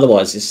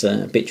otherwise it's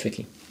a bit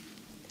tricky.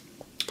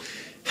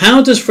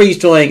 How does freeze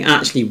drying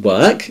actually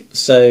work?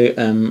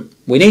 So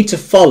we need to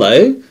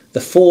follow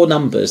the four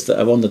numbers that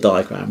are on the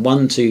diagram,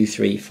 1, 2,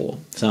 3, 4.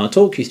 So I'll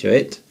talk you through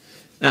it.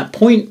 At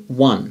point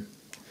 1,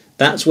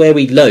 that's where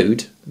we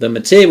load the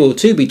material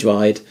to be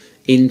dried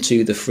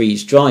into the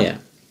freeze dryer.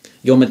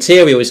 Your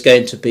material is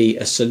going to be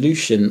a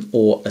solution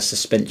or a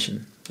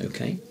suspension.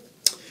 Okay.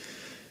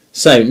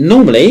 So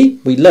normally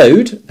we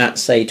load at,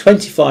 say,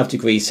 25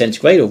 degrees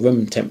centigrade or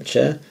room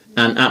temperature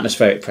and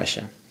atmospheric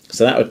pressure.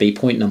 So that would be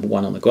point number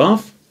 1 on the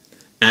graph.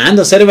 And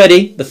I said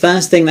already, the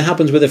first thing that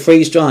happens with a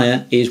freeze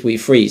dryer is we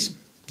freeze.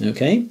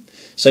 Okay.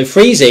 So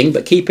freezing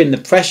but keeping the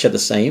pressure the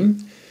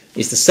same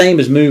is the same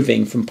as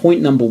moving from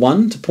point number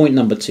 1 to point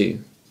number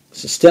 2.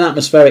 So still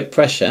atmospheric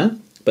pressure,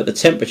 but the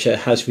temperature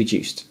has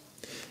reduced.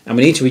 And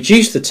we need to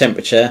reduce the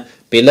temperature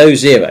below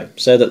 0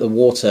 so that the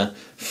water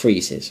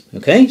freezes.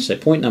 Okay, so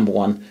point number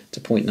 1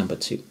 to point number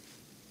 2.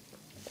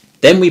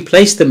 Then we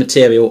place the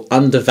material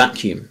under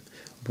vacuum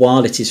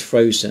while it is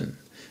frozen.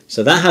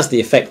 So that has the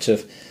effect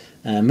of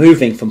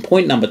moving from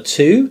point number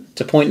 2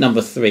 to point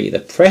number 3. The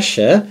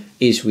pressure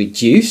is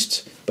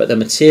reduced, but the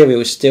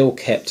material is still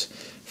kept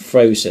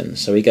frozen.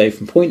 So we go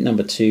from point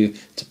number 2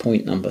 to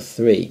point number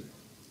 3.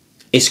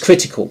 It's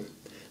critical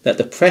that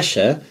the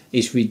pressure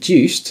is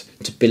reduced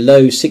to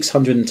below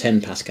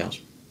 610 pascals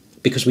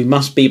because we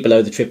must be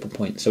below the triple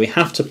point. So we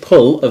have to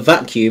pull a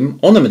vacuum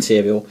on the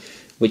material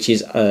which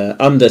is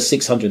under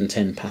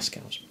 610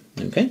 pascals.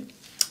 Okay,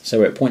 so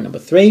we're at point number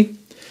 3.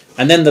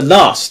 And then the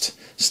last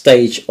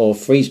stage of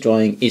freeze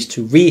drying is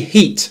to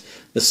reheat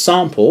the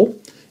sample.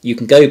 You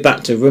can go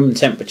back to room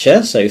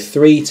temperature, so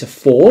 3 to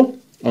 4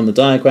 on the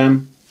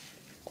diagram.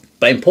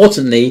 But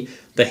importantly,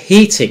 the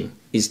heating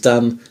is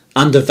done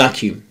under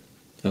vacuum.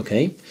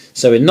 Okay,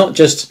 so we're not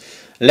just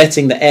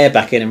letting the air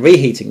back in and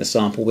reheating the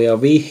sample, we are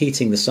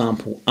reheating the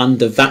sample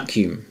under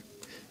vacuum.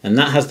 And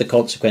that has the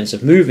consequence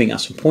of moving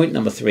us from point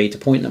number 3 to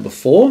point number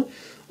 4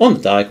 on the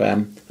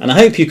diagram. And I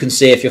hope you can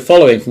see, if you're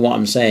following from what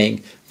I'm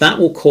saying, that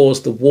will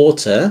cause the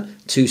water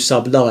to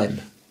sublime.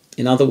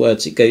 In other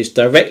words, it goes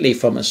directly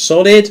from a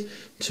solid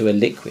to a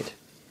liquid.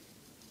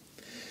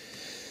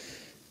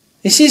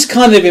 This is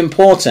kind of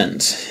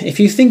important. If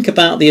you think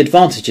about the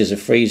advantages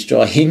of freeze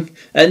drying,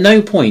 at no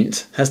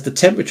point has the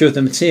temperature of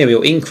the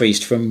material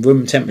increased from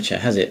room temperature,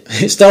 has it?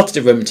 It started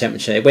at room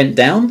temperature, it went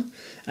down,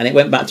 and it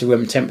went back to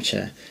room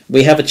temperature.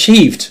 We have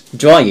achieved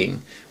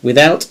drying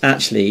without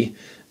actually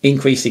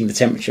increasing the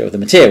temperature of the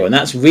material, and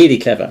that's really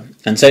clever.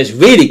 And so it's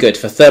really good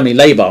for thermally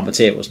labile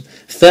materials.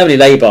 Thermally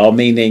labile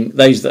meaning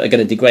those that are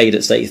going to degrade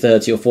at, say,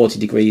 30 or 40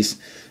 degrees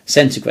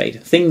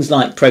centigrade. Things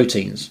like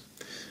proteins.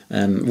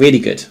 Really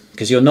good,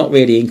 because you're not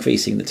really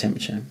increasing the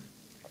temperature.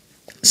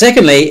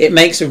 Secondly, it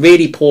makes a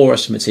really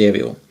porous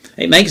material.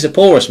 It makes a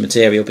porous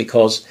material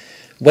because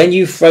when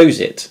you froze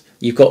it,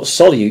 you've got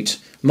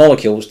solute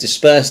molecules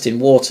dispersed in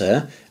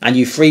water and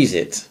you freeze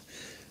it.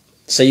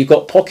 So you've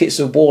got pockets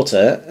of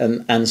water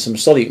and some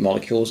solute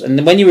molecules, and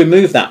then when you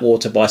remove that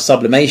water by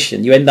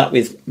sublimation, you end up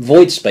with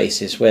void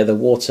spaces where the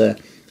water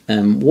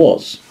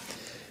was.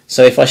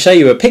 So if I show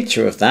you a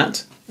picture of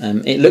that,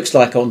 it looks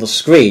like on the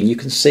screen, you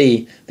can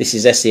see, this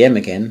is SEM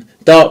again,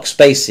 dark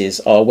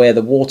spaces are where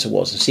the water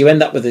was. So you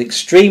end up with an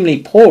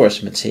extremely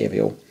porous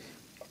material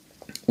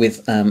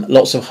with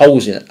lots of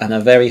holes in it and a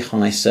very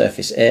high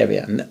surface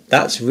area. And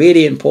that's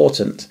really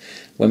important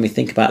when we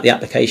think about the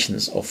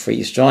applications of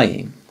freeze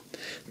drying.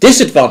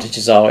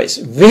 Disadvantages are it's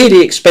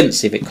really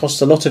expensive. It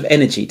costs a lot of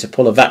energy to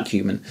pull a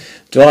vacuum and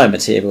dry a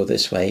material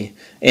this way.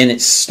 And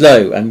it's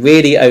slow and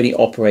really only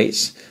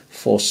operates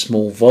for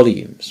small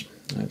volumes.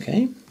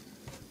 Okay.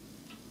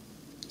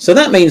 So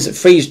that means that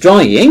freeze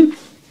drying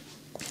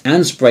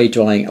and spray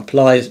drying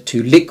applies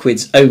to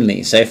liquids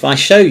only. So if I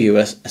show you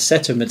a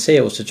set of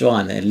materials to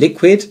dry and they're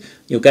liquid,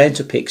 you're going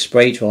to pick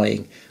spray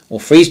drying or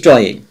freeze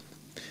drying.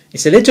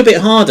 It's a little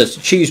bit harder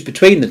to choose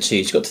between the two.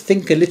 You've got to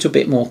think a little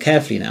bit more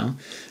carefully now.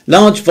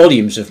 Large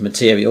volumes of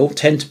material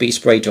tend to be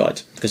spray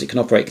dried because it can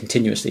operate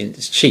continuously and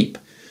it's cheap.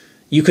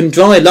 You can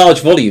dry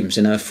large volumes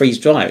in a freeze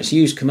dryer. It's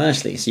used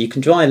commercially, so you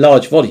can dry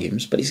large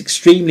volumes, but it's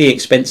extremely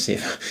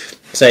expensive.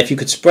 So if you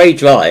could spray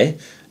dry,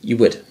 you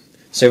would.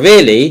 So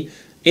really,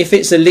 if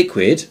it's a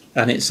liquid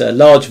and it's a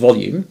large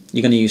volume,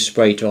 you're going to use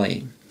spray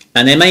drying.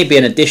 And there may be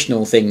an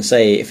additional thing,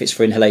 say if it's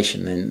for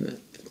inhalation, then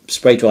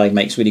spray drying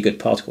makes really good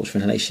particles for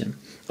inhalation.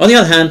 On the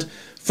other hand,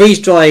 freeze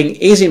drying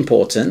is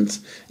important.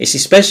 It's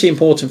especially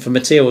important for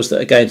materials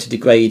that are going to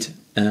degrade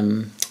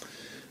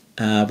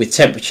with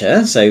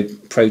temperature, so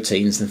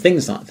proteins and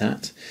things like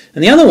that.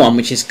 And the other one,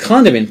 which is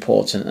kind of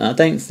important, and I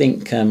don't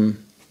think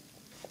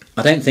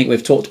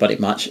we've talked about it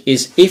much,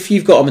 is if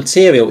you've got a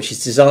material which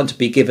is designed to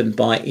be given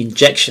by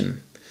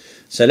injection.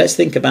 So let's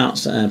think about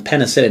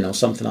penicillin or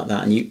something like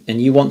that,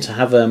 and you want to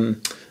have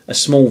a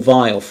small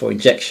vial for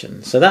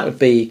injection. So that would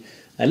be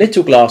a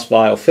little glass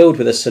vial filled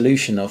with a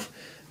solution of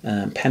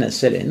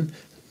penicillin.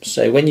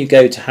 So when you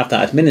go to have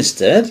that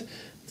administered,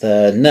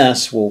 the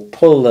nurse will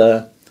pull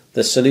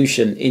the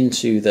solution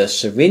into the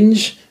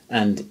syringe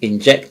and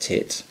inject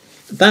it.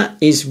 That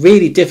is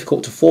really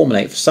difficult to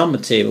formulate for some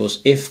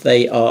materials if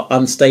they are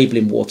unstable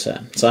in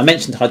water. So I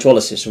mentioned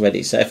hydrolysis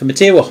already. So if a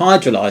material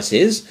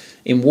hydrolyzes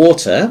in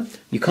water,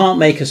 you can't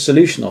make a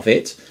solution of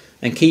it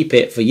and keep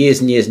it for years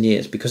and years and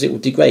years because it will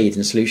degrade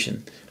in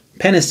solution.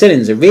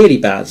 Penicillins are really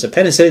bad. So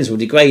penicillins will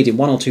degrade in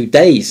 1 or 2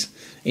 days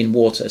in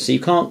water. So you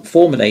can't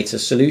formulate a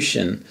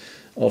solution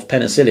of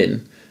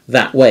penicillin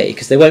that way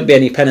because there won't be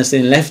any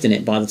penicillin left in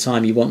it by the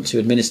time you want to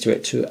administer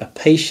it to a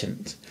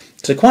patient.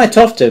 So quite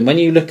often when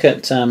you look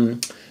at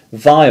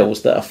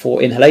vials that are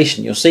for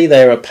inhalation, you'll see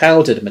they're a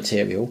powdered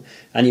material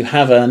and you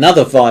have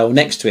another vial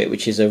next to it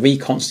which is a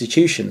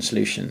reconstitution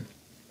solution.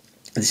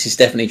 This is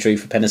definitely true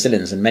for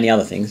penicillins and many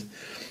other things.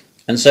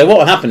 And so what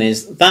will happen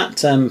is that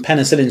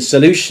penicillin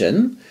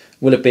solution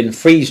will have been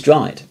freeze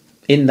dried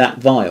in that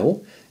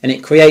vial, and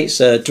it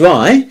creates a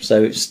dry,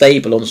 so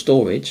stable on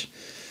storage,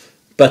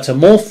 but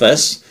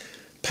amorphous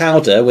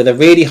powder with a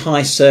really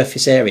high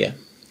surface area.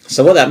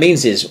 So what that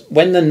means is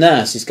when the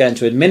nurse is going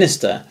to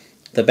administer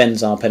the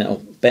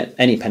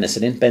any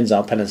penicillin,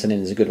 benzyl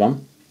penicillin is a good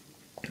one,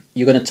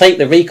 you're going to take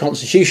the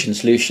reconstitution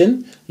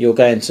solution, you're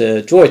going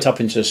to draw it up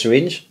into a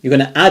syringe, you're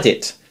going to add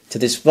it to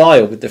this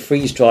vial with the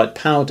freeze-dried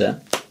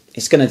powder.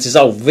 It's going to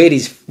dissolve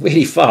really,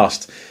 really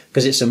fast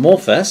because it's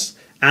amorphous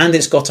and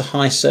it's got a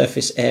high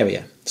surface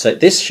area. So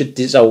this should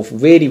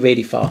dissolve really,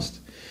 really fast.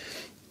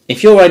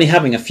 If you're only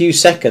having a few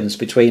seconds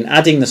between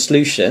adding the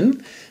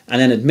solution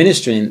and then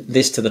administering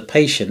this to the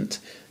patient,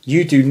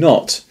 you do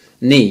not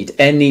need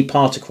any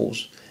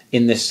particles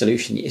in this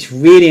solution. It's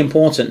really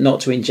important not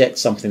to inject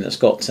something that's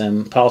got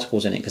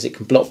particles in it because it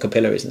can block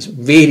capillaries and it's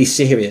really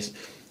serious.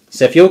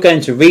 So if you're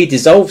going to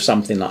redissolve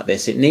something like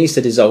this, it needs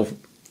to dissolve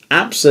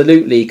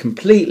absolutely,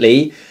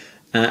 completely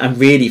and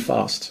really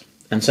fast.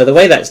 And so the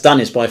way that's done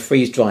is by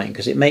freeze drying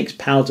because it makes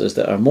powders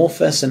that are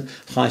amorphous and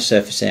high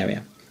surface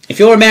area. If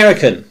you're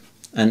American,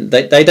 and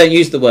they don't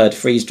use the word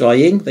freeze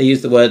drying, they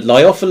use the word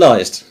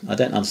lyophilized. I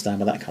don't understand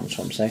where that comes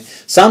from. So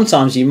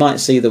sometimes you might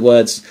see the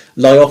words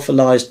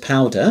lyophilized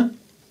powder.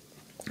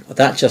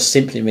 That just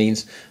simply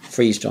means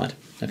freeze dried.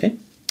 Okay.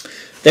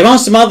 There are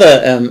some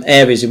other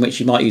areas in which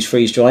you might use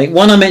freeze drying.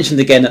 One I mentioned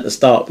again at the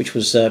start, which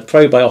was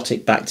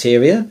probiotic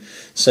bacteria.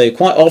 So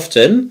quite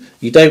often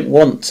you don't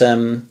want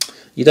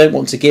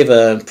to give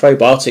a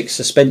probiotic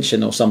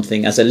suspension or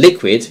something as a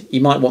liquid. You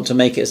might want to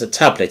make it as a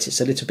tablet.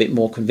 It's a little bit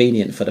more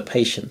convenient for the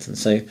patient, and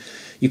so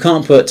you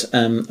can't put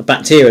a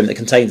bacterium that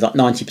contains like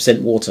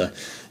 90% water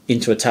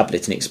into a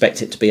tablet and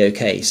expect it to be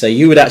okay. So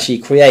you would actually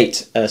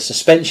create a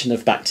suspension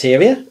of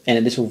bacteria in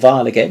a little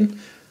vial again,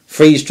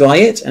 freeze dry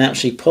it and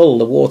actually pull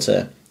the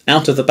water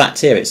out of the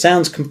bacteria. It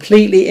sounds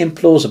completely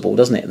implausible,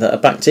 doesn't it, that a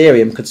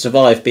bacterium could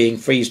survive being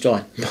freeze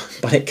dried,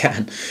 but it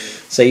can.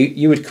 So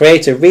you would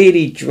create a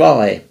really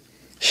dry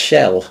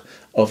shell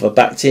of a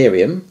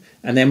bacterium,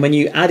 and then when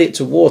you add it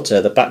to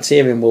water, the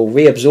bacterium will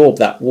reabsorb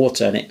that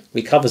water and it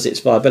recovers its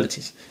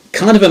viabilities.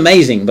 Kind of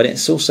amazing, but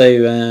it's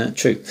also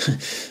true.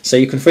 So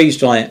you can freeze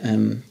dry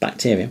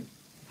bacteria.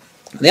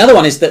 The other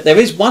one is that there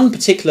is one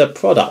particular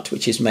product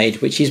which is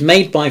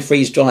made by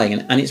freeze drying,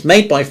 and it's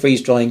made by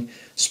freeze drying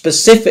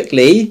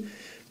specifically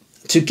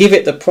to give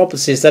it the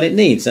properties that it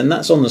needs, and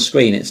that's on the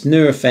screen. It's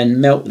Nurofen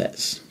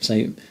meltlets.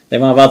 So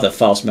there are other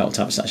fast melt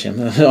tablets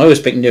actually. I always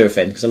pick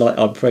Nurofen because I like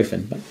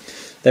ibuprofen, but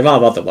there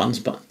are other ones.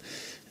 But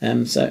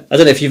so I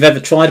don't know if you've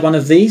ever tried one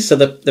of these. So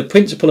the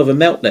principle of a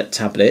meltlet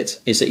tablet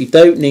is that you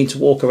don't need to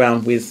walk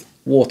around with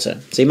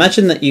water. So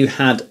imagine that you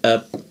had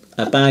a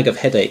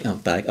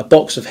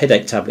box of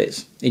headache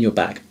tablets in your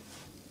bag,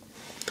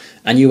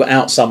 and you were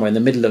out somewhere in the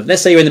middle of,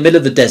 let's say you're in the middle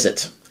of the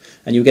desert,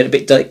 and you get a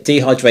bit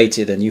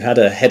dehydrated and you had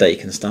a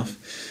headache and stuff,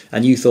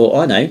 and you thought,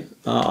 I know,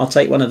 I'll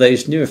take one of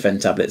those Nurofen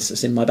tablets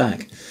that's in my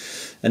bag.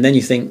 And then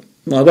you think,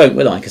 well, I won't,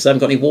 will I? Because I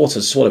haven't got any water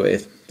to swallow it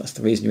with. That's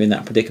the reason you're in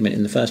that predicament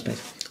in the first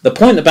place. The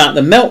point about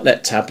the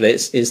meltlet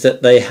tablets is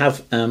that they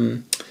have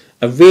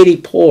a really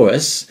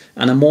porous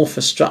and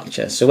amorphous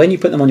structure. So when you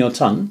put them on your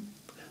tongue,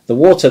 the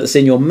water that's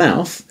in your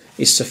mouth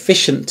is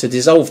sufficient to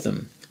dissolve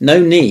them.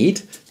 No need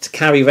to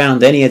carry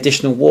around any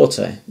additional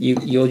water.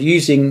 You're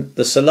using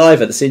the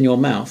saliva that's in your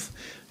mouth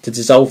to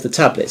dissolve the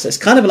tablets. It's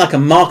kind of like a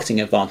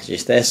marketing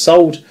advantage. They're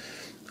sold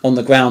on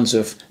the grounds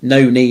of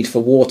no need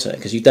for water,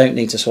 because you don't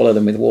need to swallow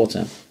them with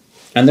water.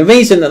 And the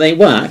reason that they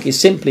work is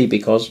simply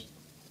because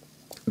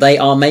they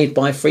are made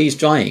by freeze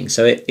drying.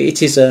 So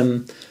it is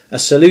a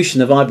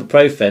solution of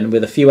ibuprofen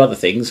with a few other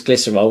things,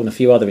 glycerol and a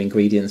few other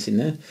ingredients in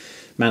there,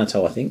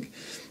 mannitol I think,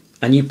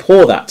 and you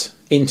pour that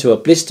into a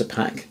blister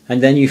pack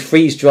and then you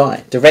freeze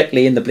dry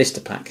directly in the blister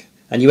pack,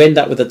 and you end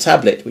up with a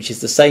tablet which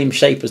is the same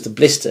shape as the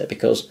blister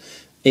because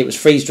it was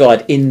freeze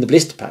dried in the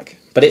blister pack.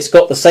 But it's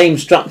got the same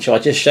structure I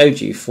just showed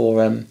you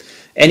for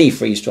any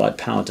freeze dried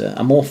powder,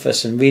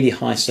 amorphous and really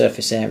high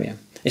surface area.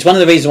 It's one of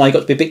the reasons why you've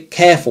got to be a bit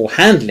careful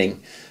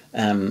handling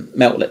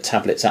Meltlet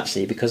tablets,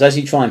 actually, because as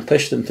you try and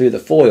push them through the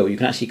foil, you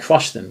can actually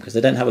crush them because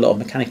they don't have a lot of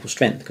mechanical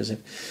strength because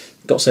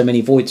they've got so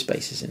many void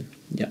spaces in.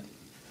 Yeah.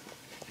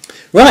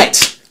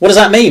 Right, what does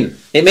that mean?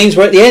 It means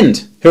we're at the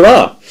end.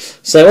 Hurrah!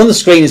 So on the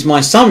screen is my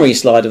summary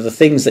slide of the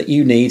things that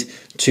you need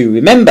to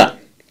remember.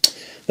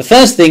 The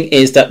first thing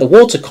is that the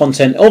water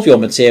content of your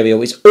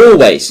material is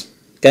always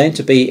going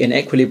to be in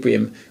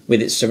equilibrium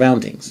with its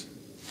surroundings.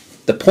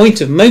 The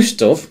point of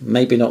most of,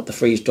 maybe not the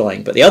freeze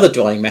drying, but the other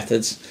drying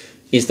methods,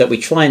 is that we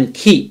try and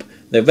keep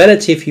the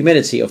relative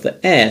humidity of the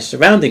air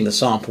surrounding the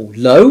sample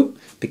low,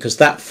 because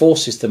that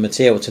forces the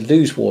material to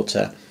lose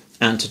water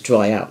and to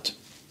dry out.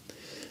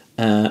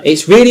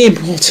 It's really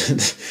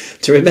important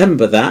to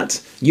remember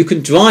that you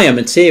can dry a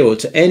material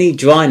to any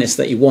dryness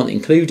that you want,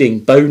 including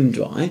bone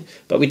dry,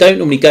 but we don't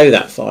normally go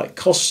that far. It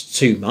costs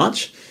too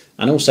much,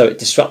 and also it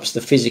disrupts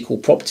the physical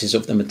properties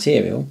of the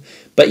material.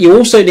 But you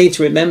also need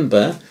to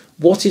remember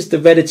what is the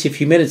relative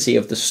humidity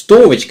of the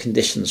storage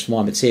conditions for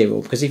my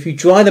material, because if you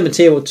dry the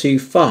material too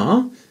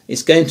far,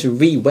 it's going to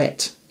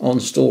re-wet on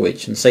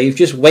storage, and so you've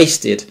just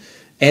wasted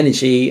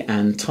energy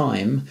and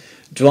time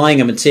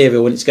drying a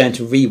material when it's going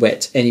to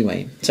re-wet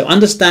anyway. So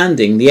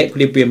understanding the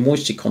equilibrium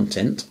moisture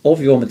content of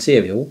your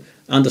material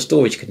under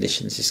storage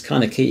conditions is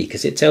kind of key,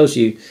 because it tells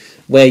you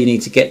where you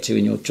need to get to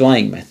in your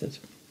drying method.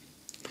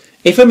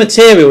 If a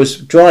material is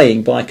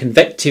drying by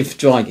convective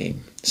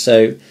drying,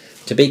 so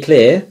to be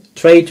clear,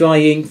 tray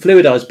drying,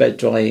 fluidized bed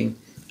drying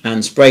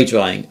and spray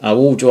drying are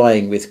all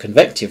drying with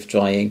convective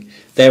drying.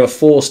 There are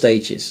 4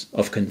 stages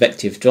of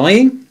convective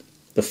drying.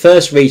 The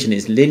first region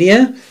is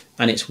linear,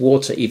 and it's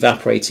water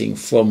evaporating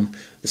from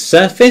the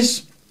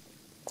surface.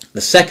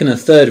 The second and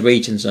third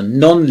regions are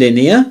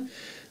non-linear.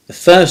 The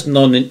first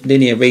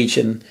non-linear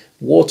region,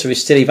 water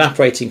is still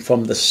evaporating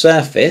from the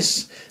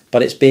surface,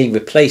 but it's being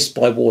replaced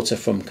by water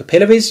from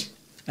capillaries.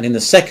 And in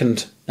the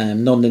second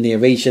non-linear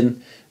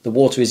region, the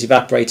water is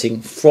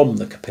evaporating from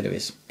the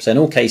capillaries. So in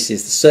all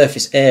cases, the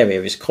surface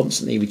area is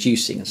constantly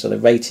reducing, and so the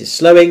rate is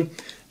slowing.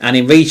 And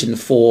in region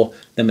 4,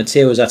 the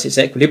material is at its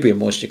equilibrium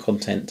moisture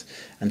content,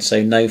 and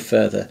so no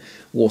further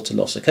water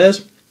loss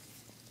occurs.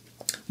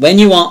 When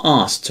you are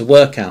asked to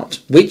work out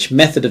which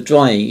method of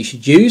drying you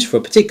should use for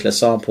a particular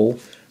sample,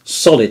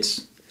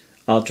 solids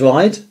are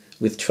dried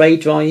with tray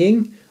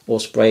drying or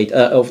sprayed,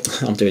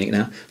 I'm doing it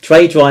now,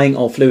 tray drying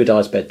or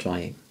fluidized bed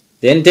drying.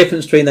 The only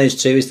difference between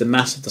those two is the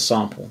mass of the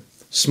sample.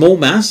 Small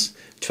mass,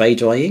 tray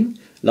drying;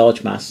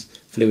 large mass,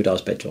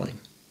 fluidized bed drying.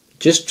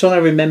 Just try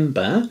to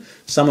remember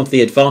some of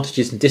the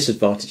advantages and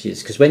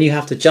disadvantages, because when you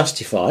have to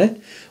justify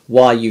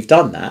why you've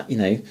done that,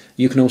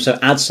 you can also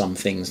add some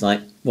things like,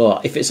 well,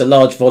 if it's a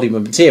large volume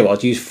of material,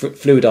 I'd use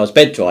fluidized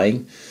bed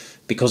drying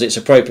because it's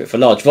appropriate for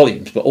large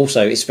volumes, but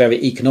also it's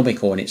very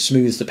economical and it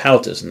smooths the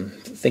powders and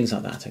things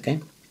like that, okay?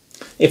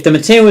 If the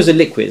material is a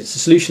liquid, it's a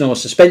solution or a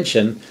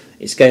suspension,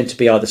 it's going to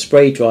be either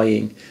spray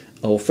drying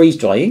or freeze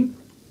drying.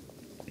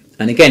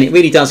 And again, it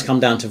really does come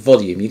down to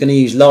volume. You're going to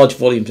use large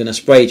volumes in a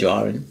spray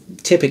dryer and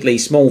typically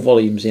small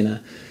volumes in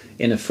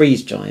a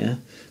freeze dryer.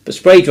 But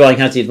spray drying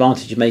has the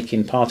advantage of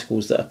making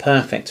particles that are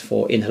perfect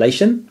for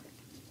inhalation,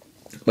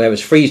 whereas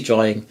freeze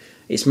drying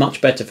is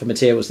much better for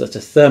materials that are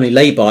thermally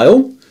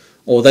labile,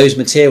 or those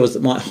materials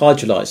that might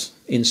hydrolyze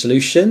in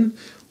solution,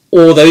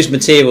 or those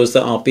materials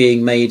that are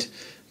being made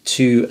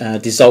to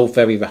dissolve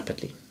very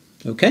rapidly.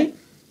 Okay?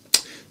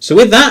 So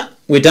with that,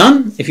 we're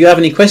done. If you have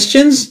any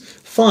questions,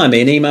 fire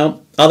me an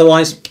email.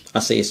 Otherwise,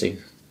 I'll see you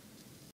soon.